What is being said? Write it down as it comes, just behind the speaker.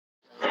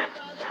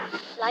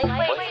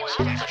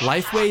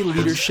Lifeway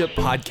Leadership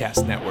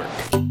Podcast Network.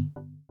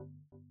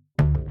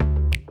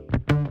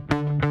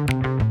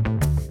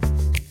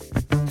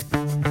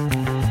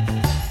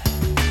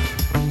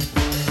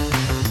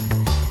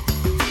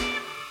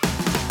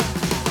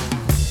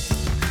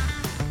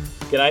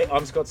 G'day,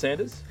 I'm Scott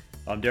Sanders.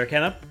 I'm Derek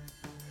Hanna.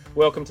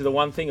 Welcome to The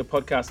One Thing, a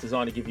podcast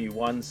designed to give you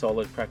one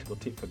solid practical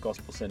tip for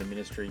gospel-centered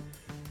ministry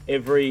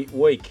every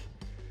week.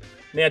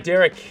 Now,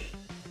 Derek,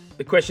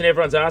 the question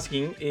everyone's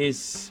asking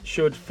is,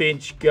 should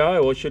Finch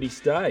go or should he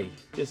stay?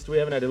 We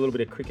haven't had a little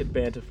bit of cricket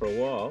banter for a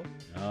while,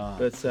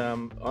 but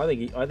I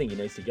think he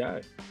needs to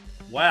go.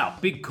 Wow,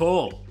 big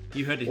call.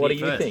 You heard it What do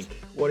here you first. think?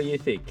 What do you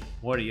think?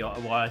 Well,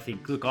 I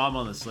think, look, I'm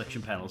on the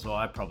selection panel, so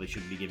I probably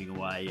shouldn't be giving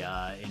away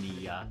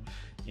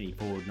any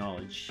forward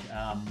knowledge.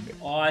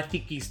 I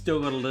think he's still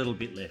got a little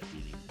bit left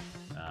in him.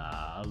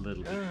 Left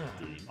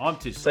in him. I'm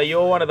too soft. So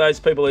you're one of those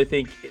people who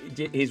think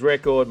his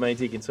record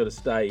means he can sort of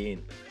stay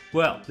in.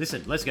 Well,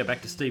 listen, let's go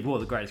back to Steve Waugh,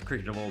 the greatest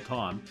cricketer of all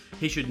time.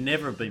 He should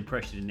never have been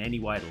pressured in any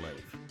way to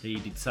leave. He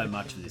did so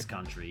much for this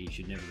country, he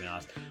should never have been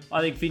asked. I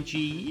think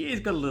Finchy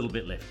has got a little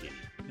bit left in him.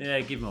 Yeah,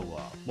 give him a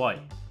while. Why?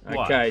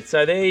 Okay,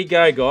 so there you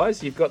go,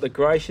 guys. You've got the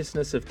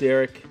graciousness of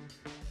Derek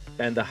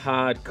and the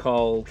hard,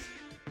 cold,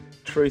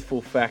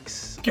 truthful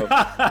facts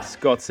of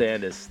Scott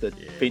Sanders that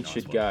Finch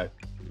should go.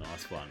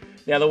 Nice one.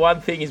 Now, the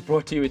one thing is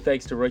brought to you with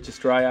thanks to Reach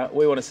Australia.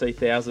 We want to see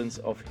thousands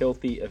of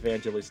healthy,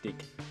 evangelistic,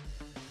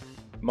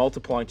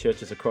 multiplying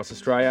churches across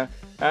Australia.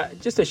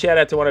 Just a shout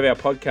out to one of our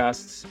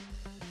podcasts.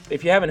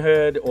 If you haven't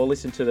heard or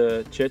listened to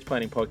the church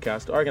planting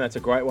podcast, I reckon that's a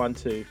great one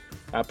to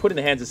put in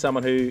the hands of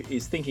someone who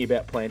is thinking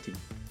about planting,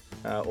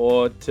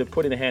 or to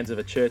put in the hands of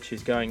a church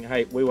who's going,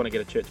 hey, we want to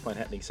get a church plant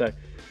happening. So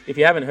if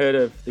you haven't heard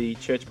of the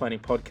church planting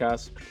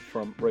podcast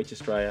from Reach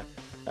Australia,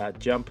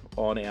 jump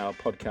on our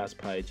podcast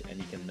page and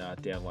you can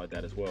download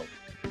that as well.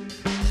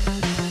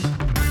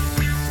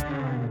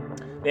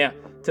 Now,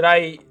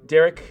 today,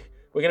 Derek,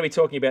 we're going to be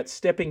talking about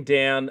stepping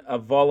down a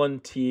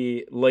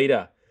volunteer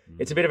leader.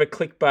 It's a bit of a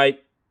clickbait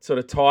sort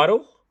of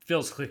title.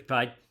 Feels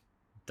clickbait.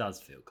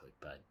 Does feel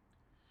clickbait.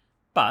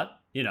 But,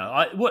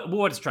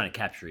 what it's trying to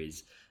capture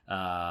is,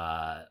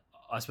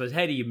 I suppose,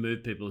 how do you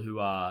move people who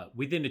are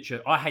within a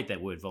church? I hate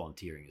that word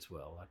volunteering as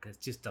well. Like,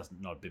 it just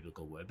not a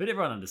biblical word, but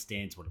everyone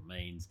understands what it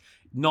means.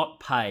 Not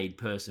paid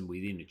person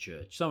within a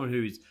church, someone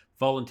who is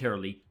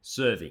voluntarily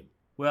serving.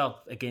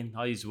 Well, again,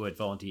 I use the word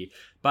volunteer,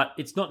 but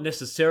it's not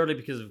necessarily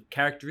because of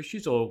character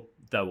issues, or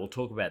though we'll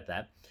talk about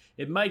that.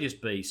 It may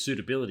just be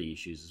suitability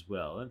issues as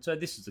well. And so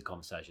this is the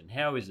conversation.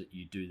 How is it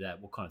you do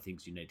that? What kind of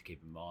things do you need to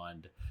keep in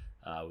mind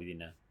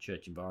within a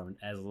church environment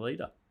as a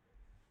leader?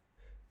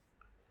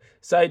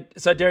 So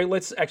Derek,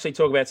 let's actually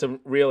talk about some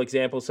real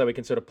examples so we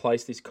can sort of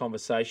place this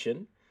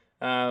conversation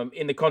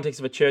in the context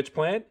of a church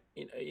plant.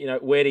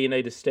 Where do you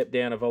need to step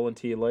down a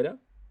volunteer leader?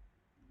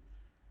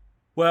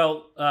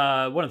 Well,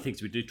 one of the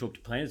things we do talk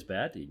to planners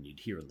about, and you'd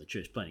hear on the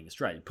Church Planting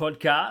Australia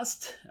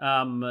podcast,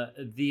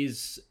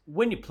 there's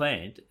when you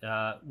plant,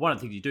 one of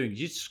the things you're doing is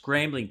you're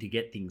scrambling to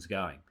get things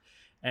going.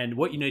 And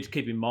what you need to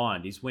keep in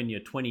mind is when you're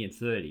 20 and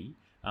 30,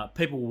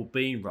 people will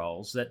be in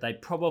roles that they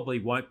probably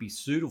won't be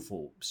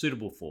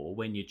suitable for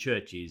when your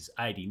church is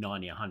 80,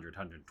 90, 100,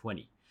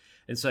 120.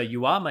 And so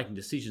you are making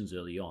decisions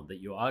early on that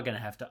you are going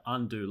to have to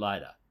undo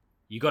later.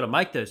 You've got to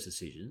make those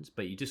decisions,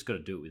 but you just got to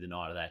do it with an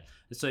eye to that.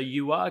 And so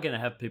you are going to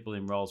have people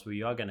in roles where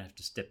you are going to have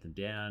to step them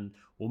down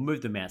or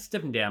move them out.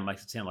 Stepping down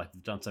makes it sound like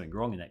they've done something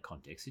wrong in that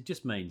context. It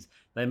just means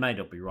they may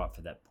not be right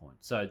for that point.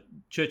 So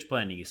church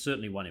planting is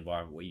certainly one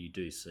environment where you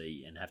do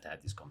see and have to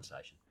have this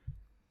conversation.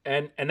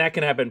 And that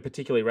can happen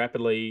particularly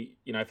rapidly,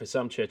 for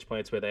some church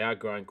plants where they are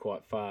growing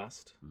quite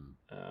fast,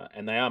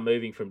 and they are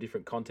moving from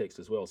different contexts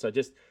as well. So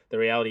just the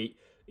reality,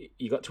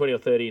 you got 20 or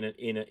 30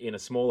 in a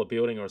smaller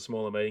building or a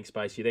smaller meeting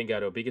space. You then go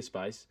to a bigger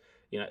space.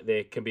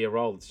 There can be a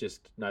role that's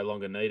just no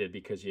longer needed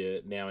because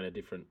you're now in a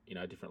different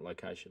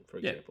location, for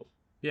example.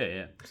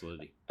 Yeah,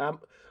 absolutely.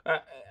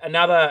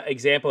 Another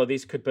example of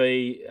this could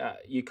be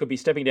you could be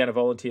stepping down a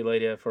volunteer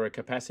leader for a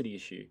capacity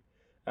issue.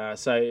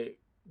 So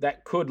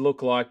that could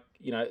look like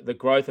the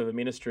growth of a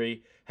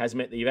ministry has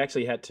meant that you've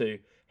actually had to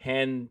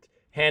hand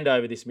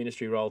over this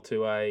ministry role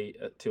to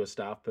a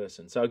staff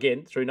person. So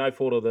again, through no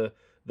fault of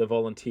the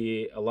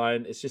volunteer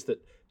alone, it's just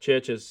that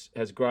churches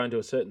has grown to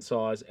a certain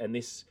size, and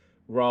this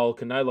role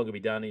can no longer be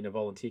done in a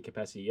volunteer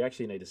capacity. You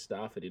actually need to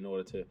staff it in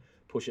order to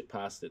push it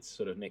past its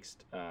sort of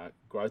next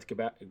growth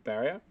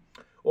barrier.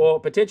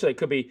 Or potentially it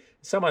could be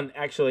someone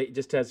actually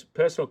just has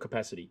personal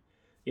capacity.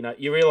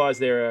 You realise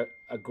they're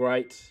a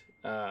great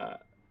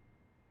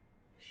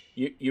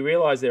you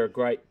realise they're a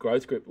great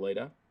growth group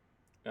leader,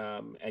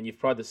 and you've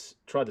tried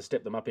to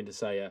step them up into,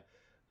 say,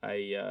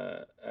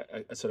 a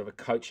sort of a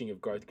coaching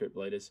of growth group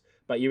leaders,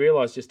 but you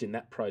realise just in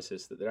that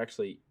process that they're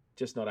actually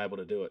just not able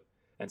to do it.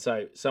 And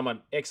so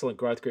someone, excellent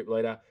growth group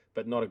leader,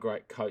 but not a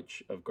great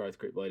coach of growth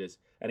group leaders.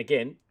 And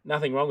again,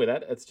 nothing wrong with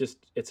that.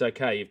 It's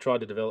okay. You've tried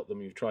to develop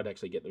them. You've tried to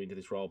actually get them into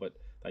this role, but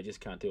they just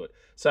can't do it.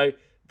 So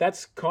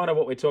that's kind of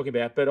what we're talking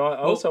about. But I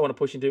also want to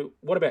push into,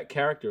 what about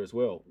character as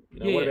well?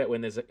 What about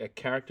when there's a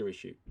character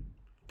issue?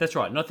 That's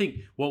right. And I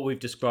think what we've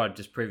described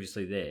just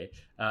previously there,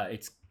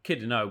 it's key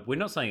to know we're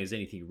not saying there's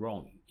anything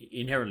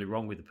inherently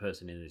wrong with the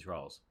person in these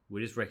roles.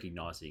 We're just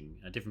recognising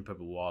different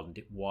people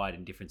wide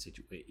in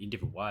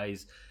different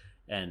ways.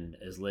 And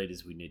as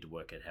leaders, we need to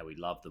work out how we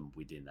love them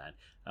within that.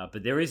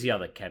 But there is the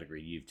other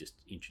category you've just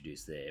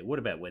introduced there. What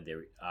about when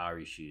there are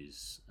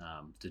issues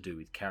to do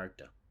with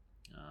character?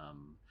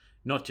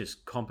 Not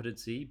just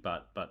competency,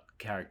 but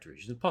character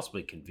issues and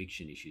possibly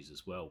conviction issues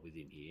as well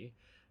within here.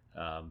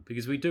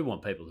 Because we do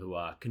want people who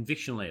are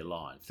convictionally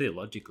aligned,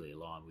 theologically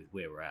aligned with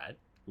where we're at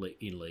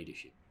in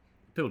leadership.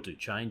 People do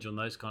change on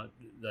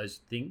those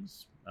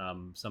things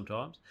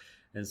sometimes,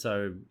 and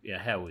so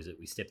how is it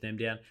we step them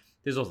down?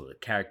 There's also the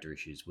character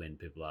issues when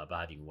people are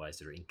behaving in ways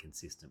that are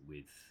inconsistent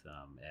with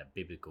our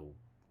biblical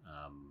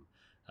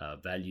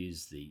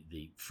values,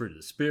 the fruit of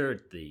the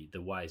Spirit,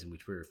 the ways in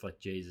which we reflect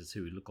Jesus,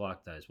 who we look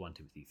like. Those 1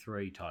 Timothy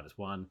 3, Titus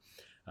 1.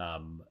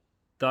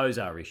 Those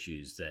are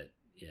issues that.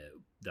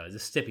 The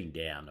stepping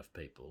down of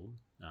people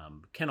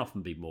can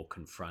often be more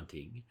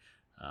confronting,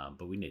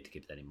 but we need to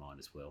keep that in mind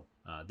as well.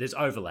 There's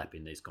overlap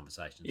in these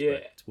conversations,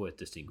 but it's worth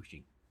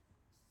distinguishing.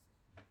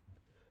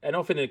 And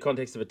often in the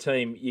context of a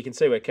team, you can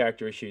see where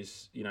character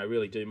issues,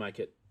 really do make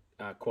it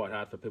quite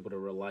hard for people to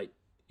relate,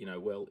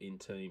 well in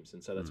teams,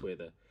 and so that's where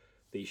the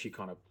issue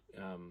kind of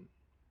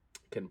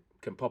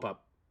can pop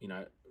up,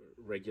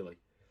 regularly.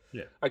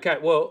 Yeah. Okay.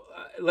 Well,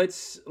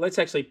 let's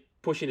actually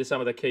push into some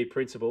of the key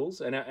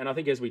principles, and I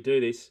think as we do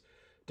this,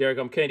 Derek,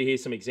 I'm keen to hear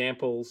some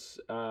examples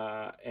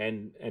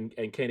and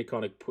keen to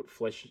kind of put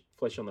flesh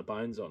on the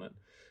bones on it.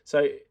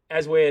 So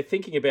as we're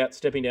thinking about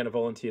stepping down a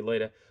volunteer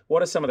leader,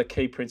 what are some of the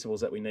key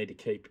principles that we need to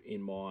keep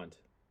in mind?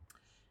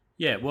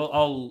 Yeah, well,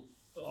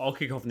 I'll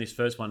kick off on this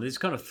first one. There's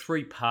kind of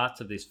 3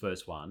 parts of this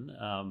first one.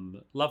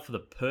 Love for the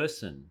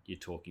person you're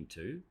talking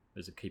to.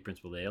 There's a key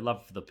principle there.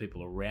 Love for the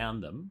people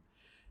around them.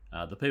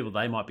 The people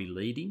they might be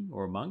leading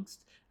or amongst,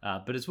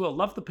 but as well,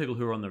 love the people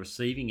who are on the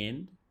receiving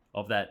end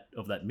of that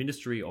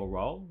ministry or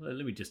role.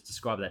 Let me just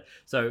describe that.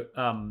 So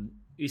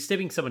you're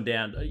stepping someone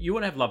down. You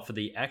want to have love for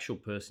the actual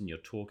person you're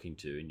talking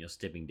to, and you're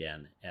stepping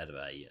down out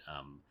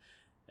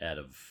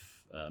of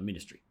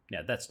ministry. Now,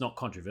 that's not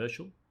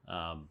controversial,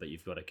 but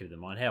you've got to keep in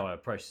mind how I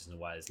approach this in a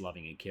way is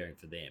loving and caring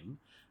for them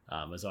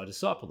as I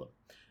disciple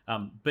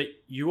them. But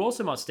you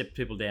also might step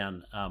people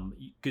down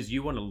because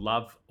you want to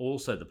love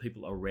also the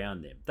people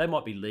around them. They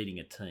might be leading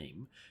a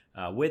team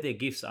where their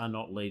gifts are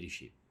not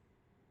leadership.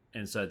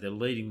 And so they're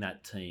leading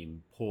that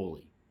team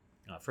poorly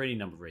for any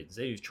number of reasons.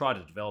 You've tried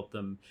to develop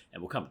them,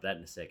 and we'll come to that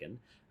in a second.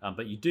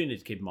 But you do need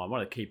to keep in mind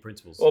one of the key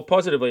principles. Or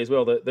positively as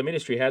well, the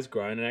ministry has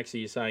grown, and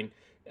actually you're saying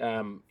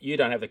you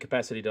don't have the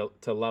capacity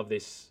to love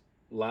this,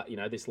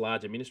 this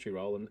larger ministry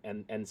role.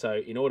 And so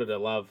in order to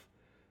love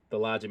the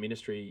larger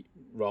ministry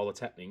role that's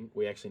happening,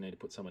 we actually need to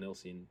put someone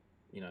else in,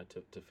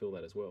 to fill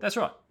that as well. That's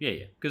right.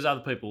 Yeah. Because other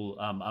people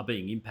are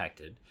being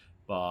impacted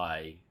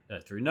by,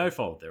 through no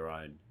fault of their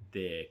own,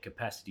 their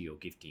capacity or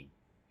gifting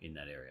in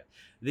that area.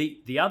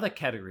 The other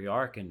category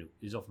I reckon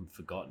is often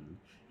forgotten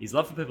is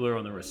love for people who are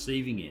on the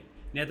receiving end.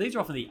 Now, these are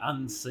often the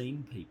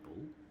unseen people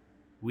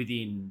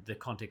within the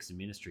context of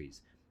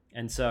ministries.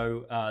 And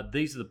so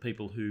these are the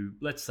people who,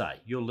 let's say,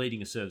 you're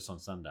leading a service on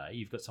Sunday.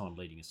 You've got someone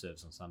leading a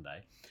service on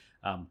Sunday.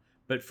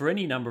 But for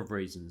any number of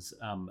reasons,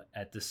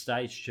 at the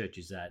stage church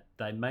is at,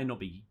 they may not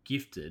be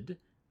gifted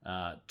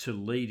to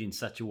lead in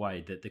such a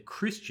way that the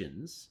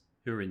Christians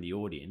who are in the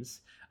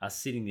audience are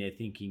sitting there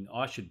thinking,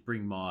 I should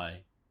bring my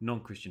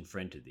non-Christian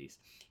friend to this.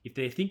 If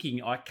they're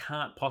thinking, I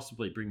can't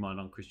possibly bring my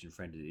non-Christian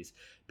friend to this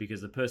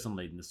because the person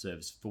leading the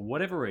service, for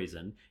whatever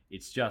reason,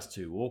 it's just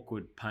too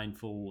awkward,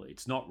 painful,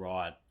 it's not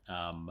right.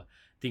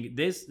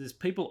 There's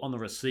people on the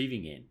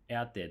receiving end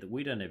out there that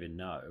we don't even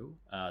know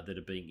that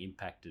are being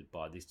impacted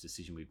by this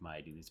decision we've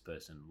made in this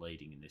person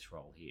leading in this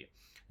role here.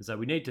 And so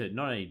we need to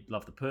not only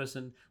love the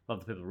person,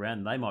 love the people around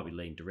them, they might be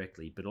leading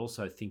directly, but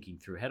also thinking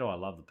through, how do I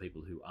love the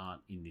people who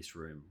aren't in this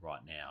room right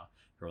now,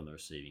 who are on the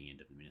receiving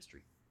end of the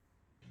ministry?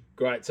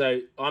 Great.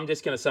 So I'm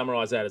just going to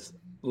summarise that as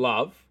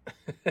love.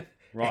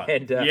 Right.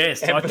 And,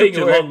 yes, and I took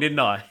too long, didn't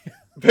I?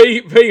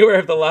 being aware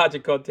of the larger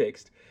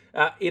context.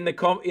 In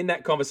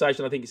that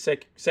conversation, I think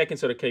second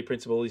sort of key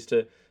principle is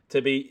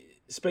to be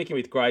speaking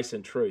with grace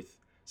and truth.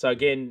 So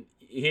again,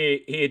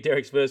 here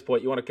Derek's first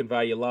point, you want to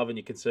convey your love and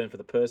your concern for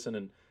the person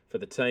and for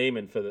the team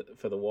and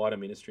for the wider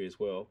ministry as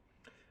well.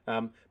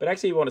 But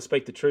actually, you want to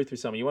speak the truth with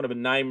someone. You want to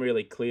name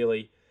really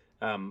clearly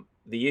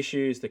the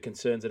issues, the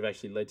concerns that have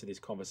actually led to this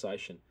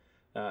conversation.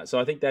 So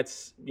I think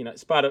that's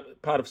it's part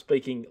of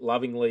speaking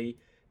lovingly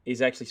is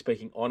actually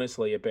speaking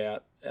honestly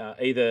about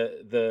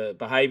either the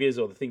behaviours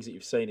or the things that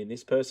you've seen in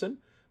this person,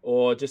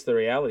 or just the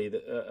reality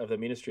of the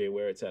ministry and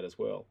where it's at as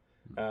well.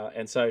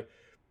 And so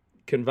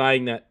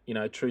conveying that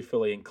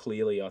truthfully and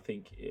clearly, I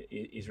think,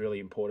 is really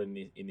important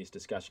in this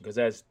discussion, because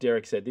as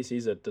Derek said, this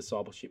is a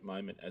discipleship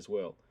moment as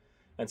well.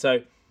 And so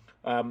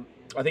I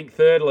think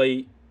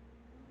thirdly,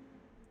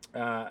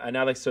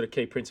 another sort of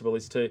key principle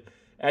is to,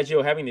 as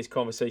you're having this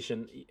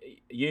conversation,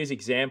 use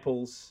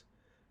examples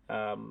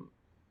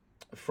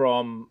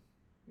from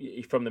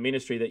from the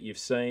ministry that you've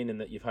seen and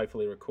that you've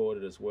hopefully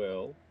recorded as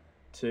well,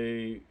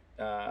 to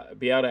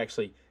be able to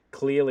actually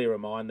clearly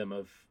remind them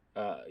of,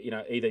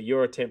 either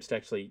your attempts to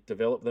actually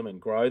develop them and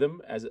grow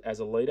them as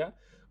a leader,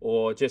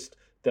 or just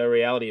the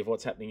reality of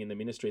what's happening in the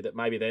ministry that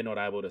maybe they're not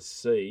able to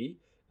see,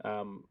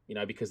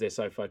 because they're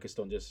so focused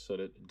on just sort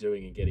of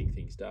doing and getting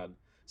things done.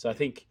 So I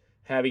think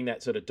having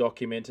that sort of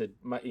documented,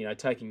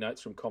 taking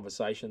notes from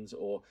conversations,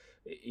 or,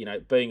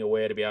 being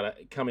aware to be able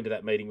to come into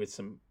that meeting with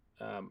some,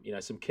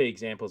 some key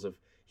examples of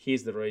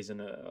here's the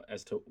reason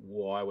as to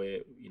why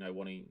we're,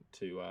 wanting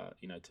to,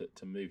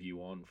 to move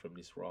you on from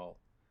this role,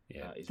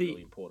 is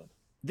really important.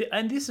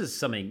 And this is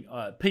something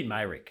Pete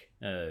Mayrick,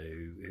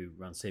 who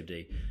runs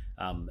CFD,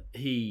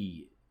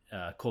 he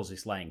calls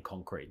this laying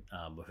concrete.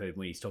 I've heard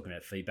when he's talking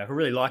about feedback. I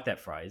really like that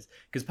phrase,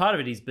 because part of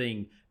it is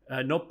being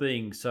not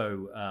being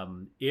so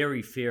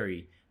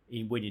airy-fairy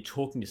when you're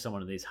talking to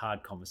someone in these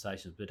hard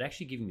conversations, but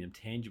actually giving them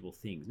tangible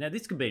things. Now,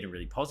 this can be in a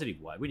really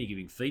positive way when you're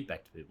giving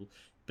feedback to people,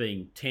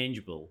 being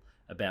tangible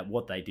about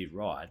what they did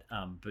right,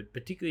 but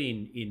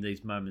particularly in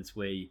these moments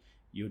where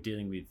you're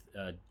dealing with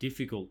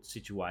difficult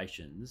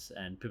situations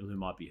and people who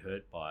might be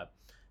hurt by it,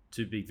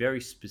 to be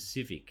very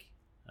specific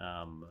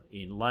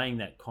in laying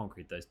that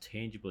concrete, those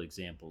tangible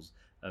examples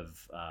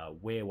of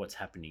where what's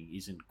happening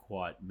isn't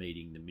quite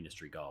meeting the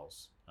ministry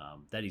goals.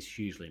 That is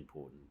hugely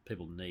important.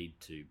 People need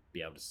to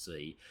be able to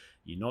see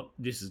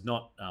this is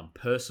not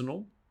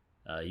personal.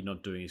 You're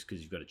not doing this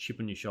because you've got a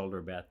chip on your shoulder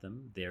about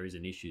them. There is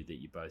an issue that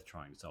you're both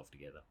trying to solve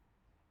together.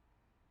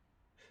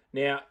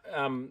 Now,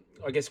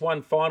 I guess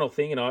one final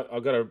thing, and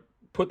I've got to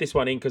put this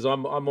one in because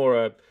I'm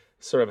more a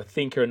sort of a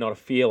thinker and not a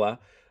feeler.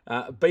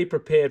 Be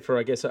prepared for,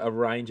 I guess, a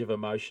range of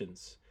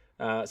emotions.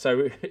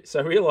 So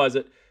realise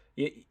that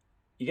you're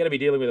going to be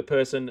dealing with a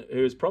person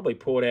who has probably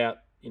poured out,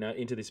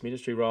 into this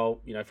ministry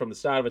role, from the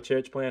start of a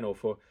church plan or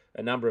for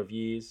a number of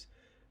years.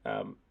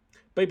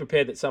 Be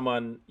prepared that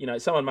someone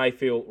may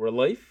feel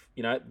relief.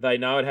 They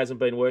know it hasn't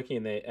been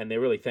working, and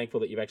they're really thankful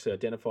that you've actually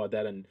identified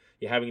that, and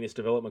you're having this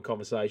development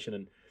conversation,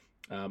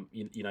 and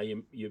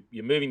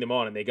you're moving them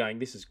on, and they're going,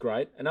 this is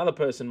great. Another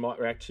person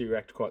might actually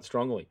react quite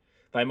strongly.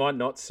 They might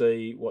not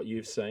see what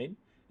you've seen.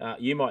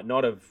 You might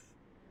not have,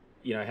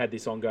 had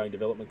this ongoing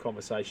development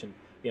conversation,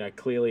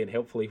 clearly and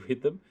helpfully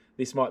with them.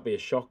 This might be a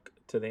shock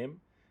to them.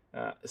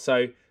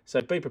 So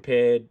be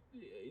prepared.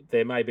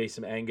 There may be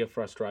some anger,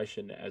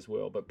 frustration as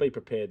well, but be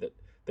prepared that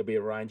there'll be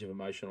a range of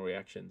emotional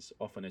reactions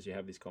often as you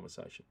have this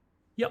conversation.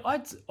 Yeah,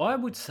 I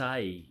would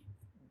say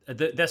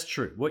that's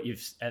true. What you've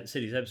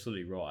said is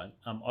absolutely right.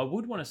 I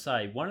would want to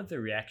say one of the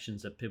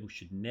reactions that people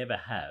should never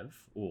have,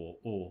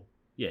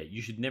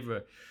 you should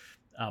never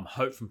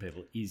hope from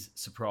people, is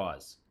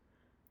surprise.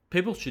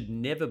 People should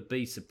never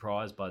be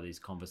surprised by these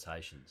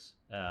conversations.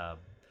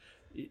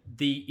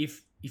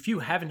 If you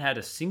haven't had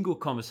a single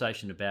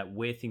conversation about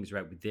where things are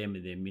at with them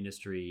and their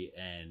ministry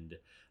and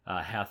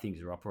how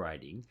things are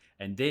operating,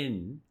 and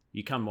then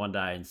you come one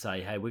day and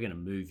say, "Hey, we're going to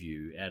move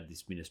you out of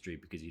this ministry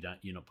because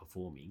you're not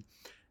performing,"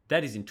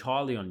 that is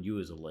entirely on you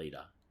as a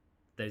leader.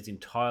 That is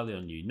entirely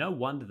on you. No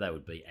wonder they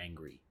would be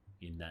angry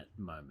in that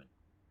moment.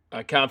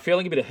 Okay, I'm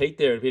feeling a bit of heat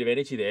there and a bit of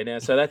energy there now.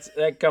 So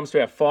that comes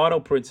to our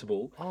final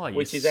principle,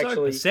 which is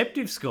actually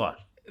perceptive, Scott.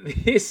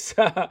 This.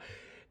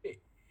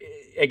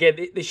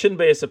 Again, this shouldn't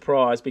be a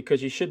surprise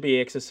because you should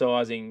be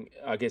exercising,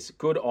 I guess,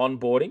 good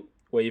onboarding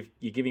where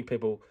you're giving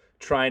people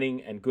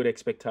training and good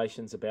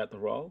expectations about the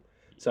role.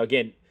 So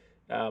again,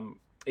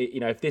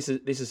 if this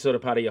is sort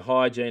of part of your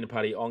hygiene and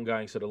part of your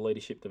ongoing sort of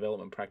leadership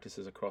development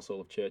practices across all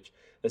of church.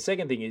 The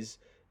second thing is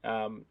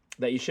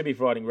that you should be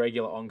providing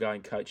regular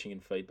ongoing coaching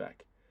and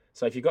feedback.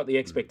 So if you've got the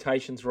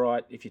expectations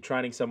right, if you're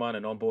training someone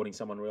and onboarding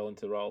someone well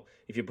into the role,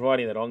 if you're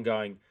providing that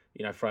ongoing,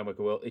 framework,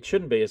 well, it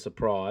shouldn't be a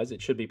surprise.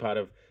 It should be part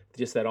of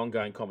just that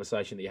ongoing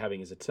conversation that you're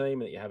having as a team,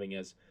 that you're having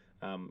as,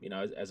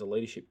 as a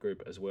leadership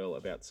group as well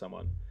about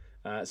someone.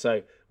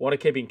 So want to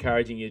keep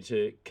encouraging you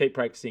to keep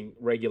practicing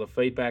regular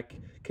feedback,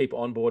 keep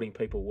onboarding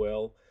people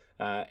well,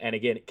 and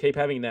again, keep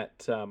having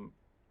that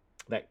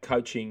that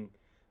coaching,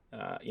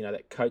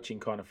 that coaching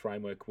kind of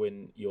framework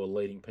when you're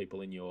leading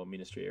people in your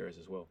ministry areas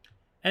as well.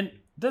 And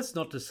that's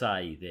not to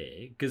say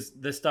there, because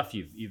the stuff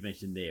you've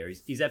mentioned there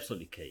is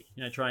absolutely key.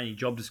 Training,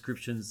 job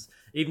descriptions,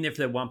 even if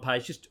they're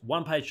just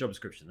one-page job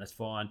description, that's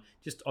fine.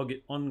 Just I'll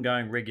get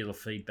ongoing regular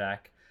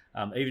feedback.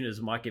 Even as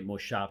it might get more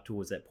sharp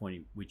towards that point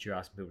in which you're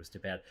asking people to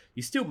step out,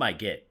 you still may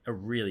get a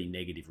really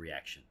negative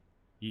reaction.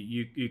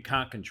 You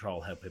can't control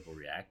how people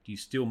react. You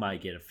still may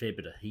get a fair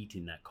bit of heat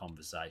in that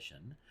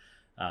conversation.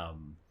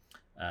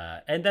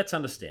 And that's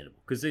understandable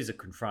because these are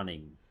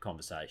confronting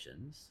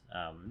conversations.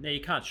 Now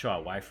you can't shy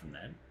away from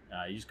that.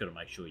 You just got to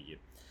make sure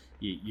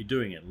you're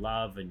doing it in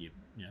love and you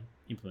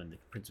implement the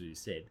principles you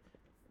said.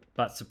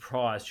 But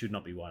surprise should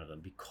not be one of them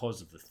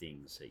because of the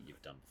things that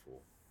you've done before.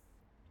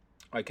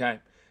 Okay.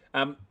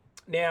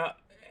 Now,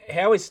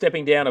 how is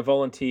stepping down a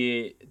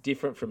volunteer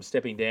different from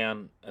stepping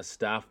down a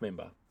staff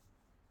member?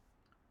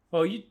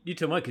 Well, you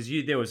tell me, because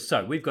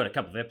we've got a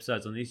couple of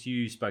episodes on this.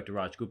 You spoke to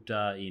Raj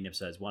Gupta in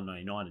episodes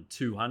 199 and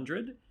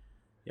 200,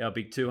 our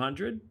big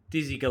 200.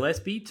 Dizzy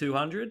Gillespie,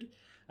 200.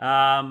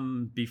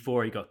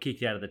 before he got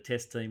kicked out of the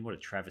test team. What a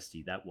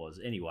travesty that was.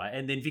 Anyway,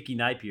 and then Vicky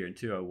Napier in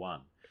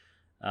 2001.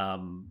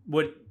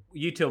 What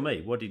you tell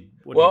me?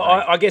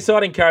 I guess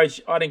I'd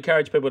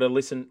encourage people to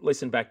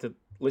listen back to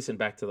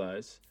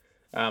those.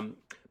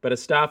 But a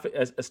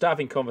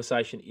staffing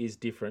conversation is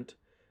different.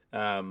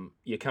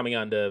 You're coming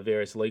under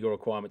various legal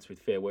requirements with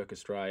Fair Work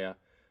Australia.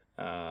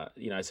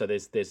 So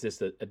there's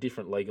just a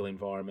different legal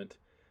environment,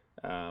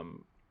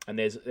 and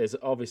there's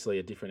obviously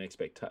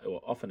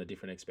often a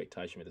different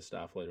expectation with a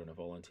staff leader and a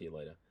volunteer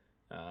leader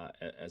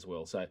as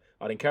well. So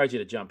I'd encourage you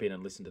to jump in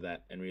and listen to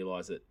that and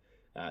realise that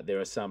there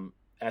are some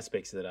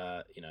aspects that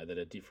are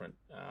different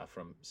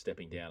from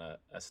stepping down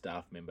a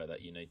staff member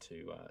that you need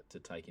to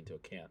take into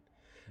account.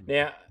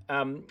 Now,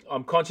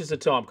 I'm conscious of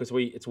time because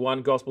it's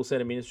one Gospel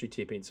Centre ministry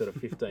tip in sort of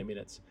 15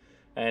 minutes,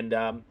 and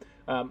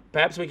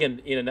perhaps we can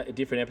in a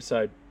different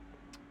episode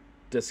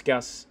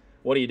discuss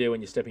what do you do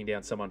when you're stepping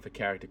down someone for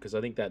character, because I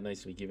think that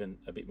needs to be given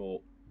a bit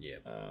more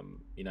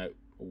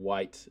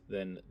weight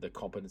than the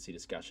competency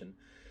discussion.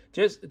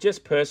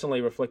 Just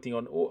personally reflecting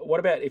on what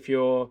about if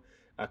you're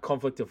a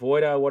conflict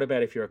avoider? What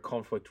about if you're a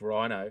conflict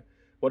rhino?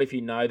 What if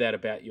you know that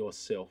about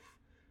yourself?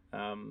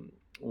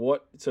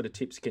 What sort of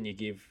tips can you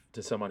give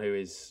to someone who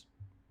is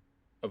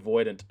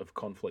avoidant of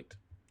conflict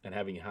and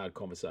having hard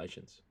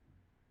conversations?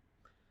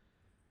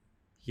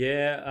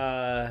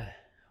 Yeah,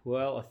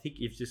 well, I think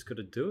you've just got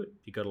to do it.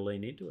 You've got to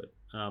lean into it.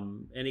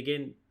 And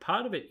again,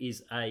 part of it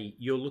is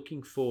you're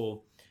looking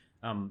for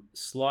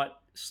slight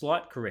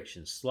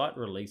corrections, slight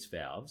release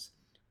valves,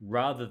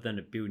 rather than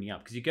it building up,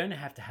 because you're going to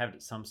have it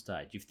at some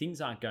stage. If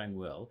things aren't going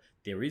well,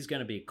 there is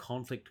going to be a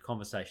conflict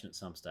conversation at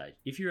some stage.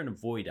 If you're an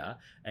avoider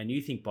and you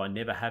think by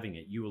never having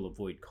it you will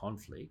avoid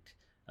conflict,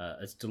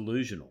 it's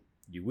delusional.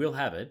 You will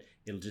have it.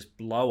 It'll just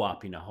blow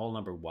up in a whole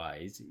number of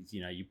ways.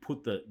 You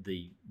put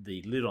the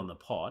lid on the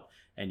pot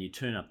and you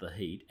turn up the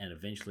heat, and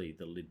eventually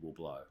the lid will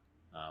blow.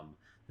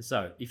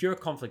 So if you're a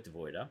conflict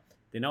avoider,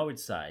 then I would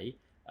say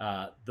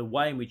the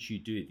way in which you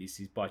do this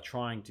is by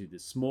trying to the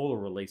smaller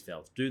release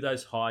valves. Do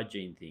those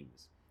hygiene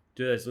things.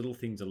 Do those little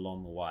things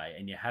along the way,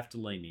 and you have to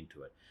lean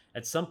into it.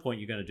 At some point,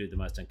 you're going to do the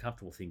most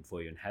uncomfortable thing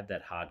for you and have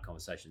that hard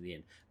conversation at the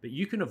end. But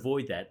you can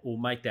avoid that or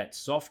make that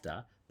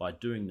softer by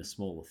doing the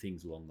smaller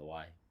things along the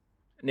way.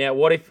 Now,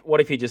 what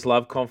if you just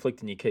love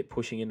conflict and you keep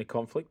pushing into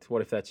conflict?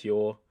 What if that's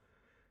your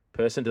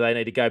person? Do they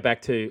need to go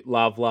back to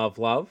love, love,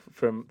 love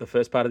from the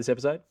first part of this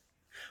episode?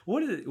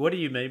 What do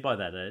you mean by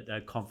that?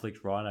 A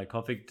conflict rhino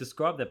conflict?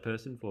 Describe that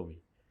person for me.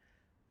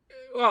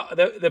 Well,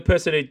 the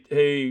person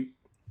who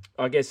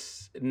I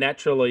guess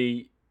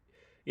naturally,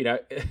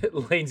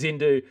 leans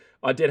into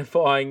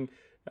identifying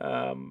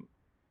and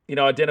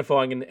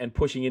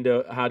pushing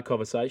into hard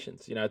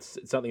conversations. It's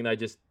something they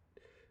just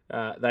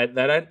they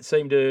don't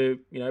seem to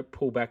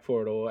pull back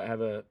for it or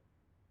have a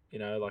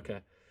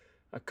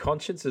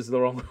conscience is the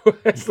wrong word.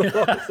 It's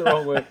the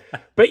wrong word.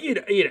 But you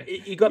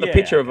got the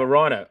picture of a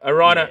rhino. A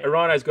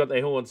rhino's got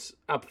their horns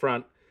up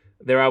front.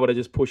 They're able to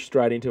just push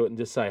straight into it and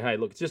just say, "Hey,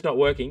 look, it's just not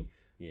working.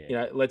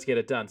 Yeah. Let's get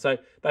it done." So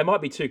they might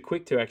be too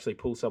quick to actually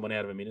pull someone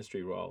out of a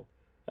ministry role.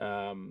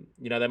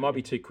 They might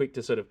be too quick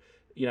to sort of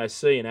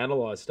see and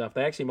analyze stuff.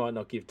 They actually might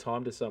not give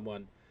time to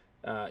someone,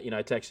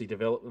 to actually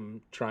develop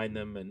them, train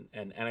them,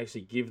 and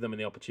actually give them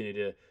the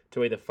opportunity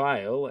to either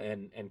fail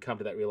and come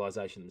to that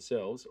realization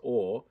themselves,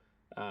 or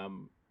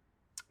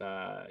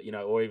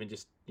or even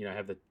just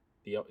have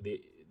they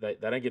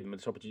don't give them an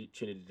opportunity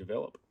to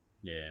develop.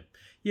 Yeah.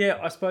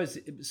 I suppose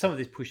some of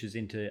this pushes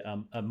into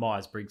a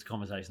Myers-Briggs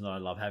conversation that I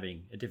love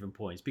having at different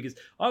points, because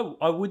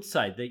I would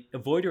say the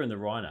avoider and the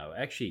rhino,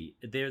 actually,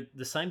 they're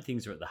the same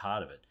things are at the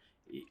heart of it,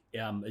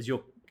 as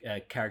you're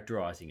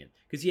characterising it.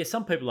 Because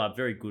some people are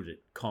very good at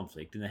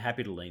conflict and they're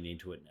happy to lean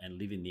into it and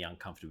live in the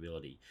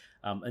uncomfortability,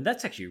 and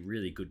that's actually a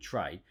really good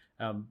trait.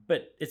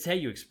 But it's how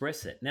you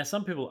express it. Now,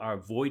 some people are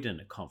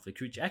avoidant of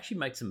conflict, which actually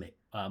makes them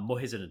more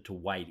hesitant to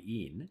wade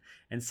in,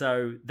 and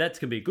so that's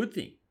going to be a good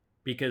thing,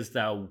 because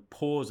they'll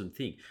pause and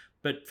think.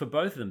 But for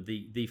both of them,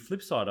 the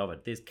flip side of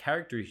it, there's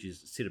character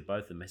issues that sit at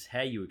both of them as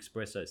how you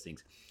express those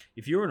things.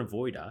 If you're an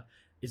avoider,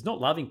 it's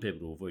not loving people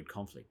to avoid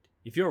conflict.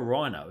 If you're a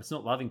rhino, it's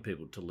not loving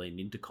people to lean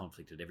into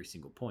conflict at every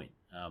single point.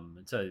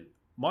 And so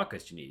my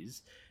question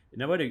is,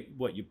 no matter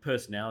what your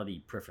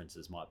personality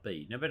preferences might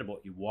be, no matter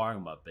what your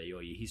wiring might be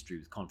or your history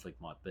with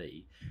conflict might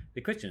be,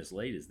 the question as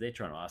leaders, they're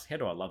trying to ask, how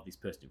do I love this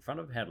person in front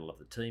of me? How do I love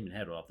the team? And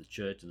how do I love the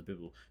church and the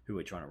people who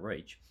we're trying to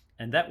reach?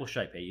 And that will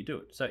shape how you do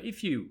it. So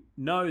if you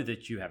know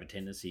that you have a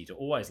tendency to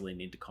always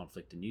lean into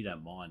conflict and you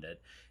don't mind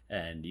it,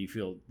 and you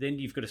feel, then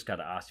you've got to start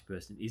to ask your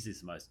person, is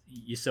this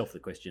yourself the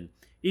question,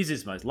 is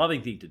this the most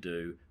loving thing to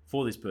do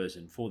for this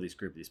person, for this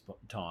group, this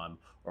time,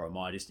 or am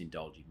I just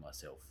indulging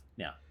myself?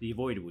 Now, the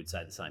avoider would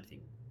say the same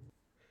thing.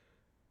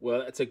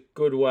 Well, that's a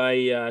good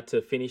way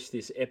to finish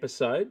this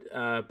episode.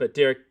 But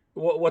Derek,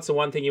 what's the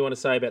one thing you want to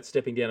say about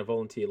stepping down a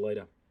volunteer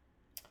leader?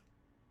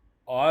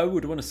 I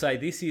would want to say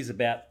this is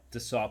about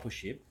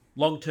discipleship,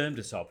 long-term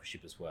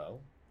discipleship as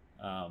well,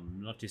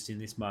 not just in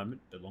this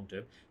moment, but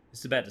long-term.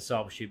 It's about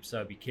discipleship,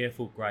 so be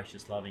careful,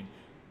 gracious, loving,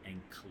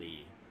 and clear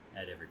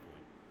at every point.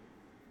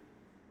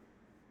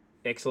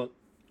 Excellent.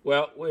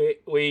 Well,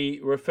 we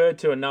referred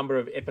to a number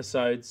of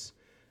episodes,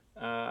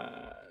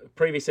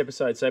 previous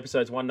episodes, so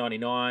episodes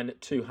 199,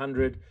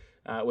 200,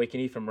 where you can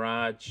hear from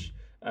Raj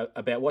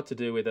about what to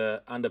do with an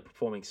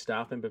underperforming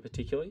staff member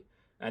particularly.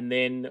 And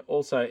then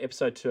also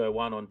episode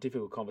 201 on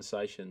difficult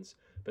conversations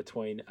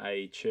between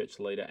a church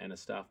leader and a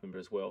staff member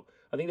as well.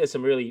 I think there's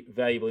some really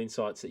valuable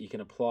insights that you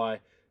can apply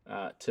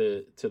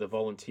to the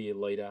volunteer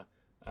leader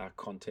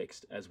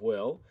context as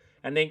well.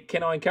 And then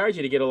can I encourage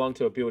you to get along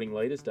to a Building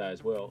Leaders Day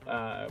as well.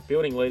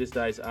 Building Leaders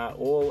Days are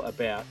all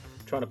about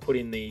trying to put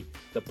in the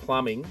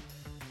plumbing.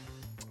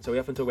 So we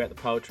often talk about the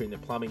poetry and the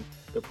plumbing,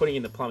 but putting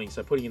in the plumbing,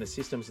 so putting in the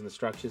systems and the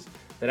structures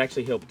that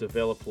actually help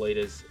develop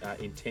leaders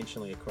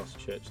intentionally across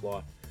church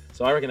life.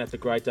 So I reckon that's a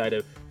great day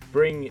to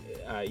bring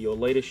your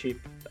leadership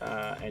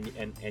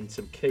and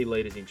some key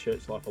leaders in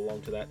church life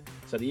along to that,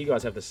 so that you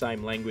guys have the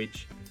same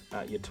language.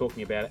 You're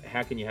talking about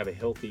how can you have a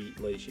healthy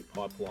leadership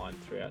pipeline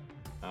throughout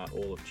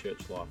all of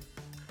church life.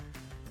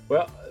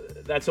 Well,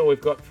 that's all we've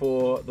got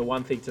for The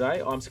One Thing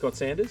today. I'm Scott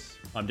Sanders.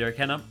 I'm Derek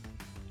Hanna.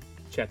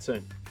 Chat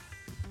soon.